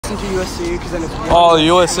crossing to USC because then it's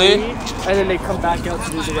USC? And then they come back out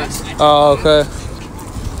to do the rest. Oh, okay.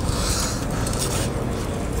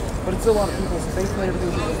 But it's still a lot of people, so thankfully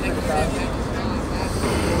everything's going pretty fast.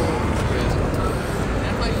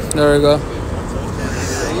 There we go.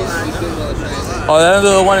 Oh, that's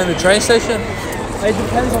the one in the train station? It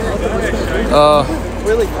depends on what they're going to do.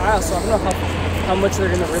 Really fast, so I don't know how much they're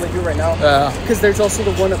going to really do right now. Yeah. Because there's also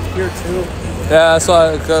the one up here, too. Yeah, that's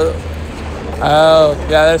why.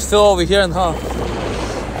 Yeah, they're still over here, huh?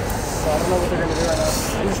 So I don't know what they're going to do right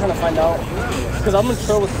now. I'm just trying to find out. Because I'm going to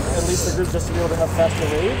chill with at least the group just to be able to have faster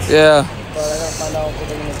rates. Yeah. But I got to find out what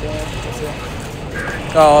they're going to do. We'll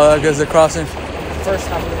see. Oh, I guess they're crossing. First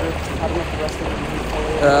half of the group. I don't know if the rest of the group.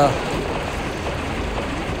 Yeah.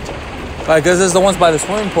 I guess this is the ones by the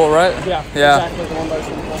swimming pool, right? Yeah. Yeah. Exactly, the one by the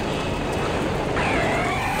swimming pool.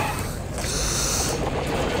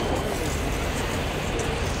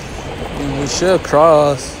 We should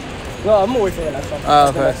cross. No, I'm gonna wait for the next one. Oh,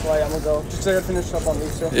 okay. The next flight, I'm gonna go. Just so I gotta finish up on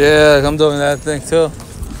these two. Yeah, I'm doing that thing too.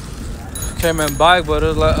 Came in bike, but it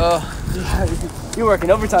was like, Yeah, you're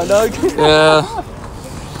working overtime, dog. Yeah.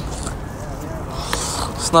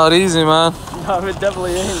 It's not easy, man. No, it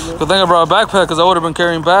definitely ain't. Good thing I brought a backpack because I would have been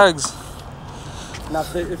carrying bags.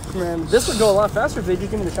 Man, this would go a lot faster if they just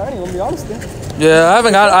give me the shiny. I'm gonna be honest with you. Yeah, I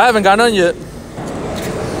haven't got none yet.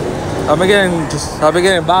 I've been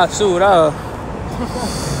getting by too. And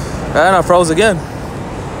I froze again.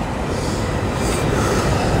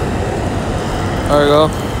 There we go.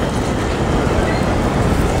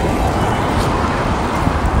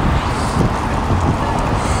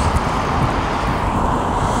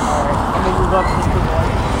 Alright, I'm gonna move up to this quick one.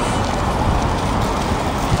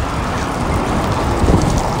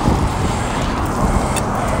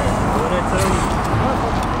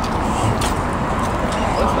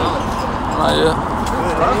 Not yet.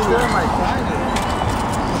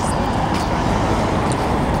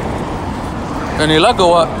 Any luck or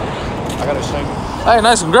what? I got a shiny. Hey,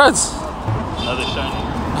 nice, congrats. Another shiny.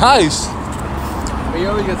 Nice. But he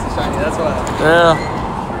always gets a shiny, that's why. Yeah.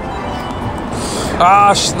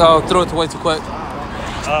 Ah, no, threw it way too quick.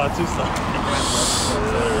 2-star.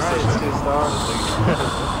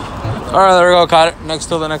 All right, there we go. Caught it. Next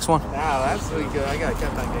to the next one. Wow, that's really good. I got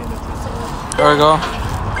kept on getting the 2-star. There we go.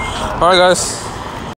 All right, guys.